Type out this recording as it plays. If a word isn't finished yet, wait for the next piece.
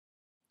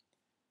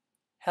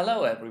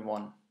Hello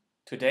everyone!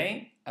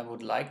 Today I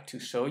would like to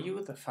show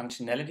you the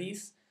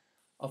functionalities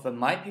of a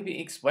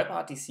myPBX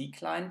WebRTC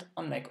client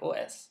on Mac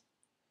OS.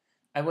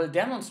 I will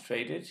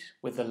demonstrate it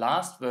with the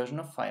last version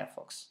of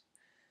Firefox.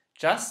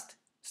 Just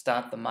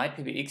start the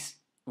myPBX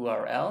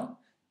URL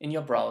in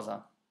your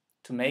browser.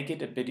 To make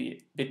it a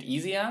bit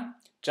easier,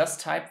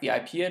 just type the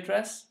IP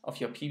address of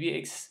your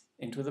PBX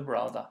into the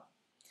browser.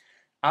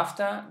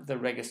 After the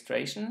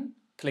registration,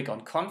 click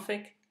on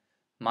Config,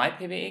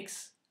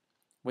 myPBX,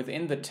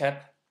 within the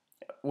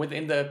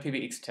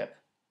PBX tab.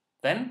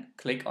 Then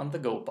click on the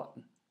Go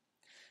button.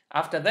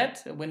 After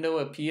that, a window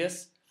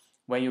appears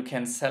where you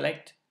can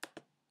select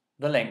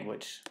the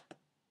language.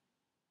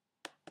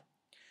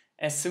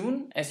 As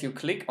soon as you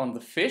click on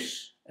the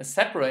fish, a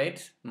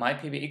separate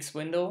myPBX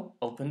window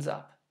opens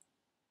up.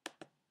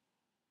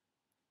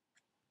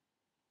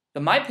 The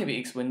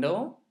myPBX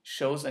window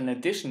shows an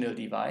additional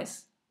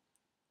device.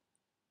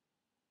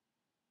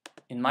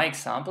 In my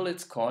example,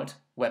 it's called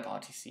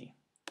WebRTC.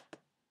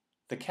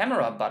 The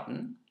camera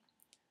button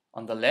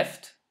on the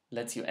left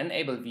lets you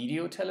enable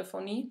video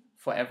telephony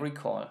for every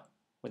call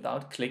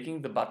without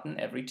clicking the button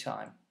every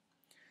time.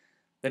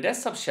 The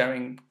desktop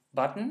sharing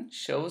button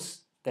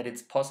shows that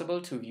it's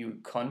possible to view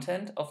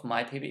content of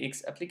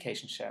myPBX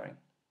application sharing.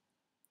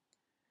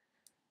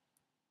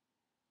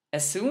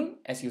 As soon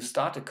as you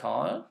start a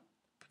call,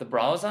 the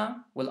browser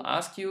will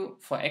ask you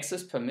for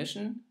access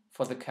permission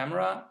for the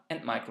camera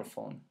and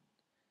microphone.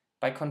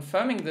 By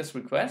confirming this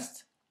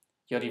request,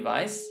 your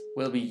device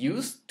will be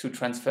used to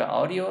transfer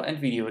audio and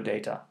video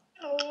data.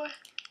 Hello.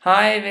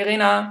 Hi,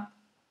 Verena.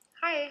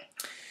 Hi.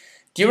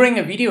 During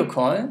a video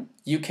call,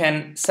 you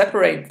can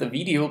separate the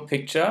video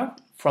picture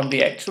from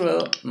the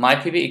actual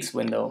myPBX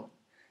window.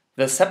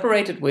 The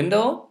separated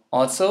window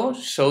also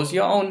shows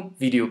your own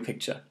video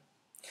picture.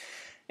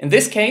 In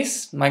this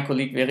case, my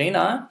colleague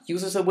Verena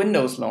uses a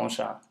Windows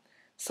launcher,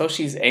 so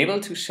she's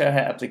able to share her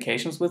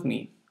applications with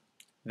me.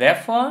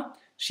 Therefore,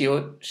 she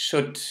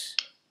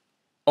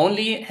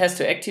only has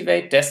to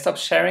activate desktop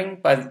sharing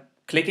by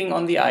clicking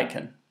on the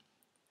icon.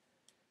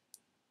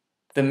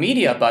 The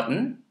media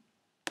button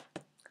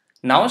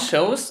now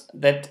shows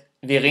that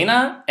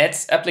Verena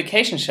adds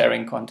application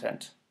sharing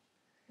content.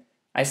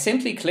 I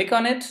simply click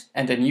on it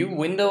and a new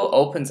window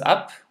opens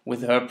up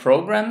with her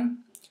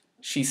program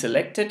she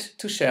selected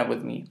to share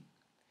with me.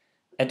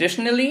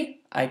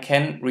 Additionally, I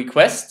can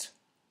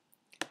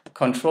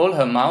control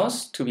her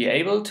mouse to be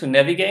able to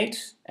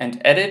navigate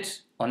and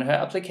edit on her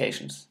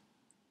applications.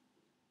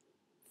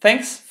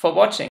 Thanks for watching.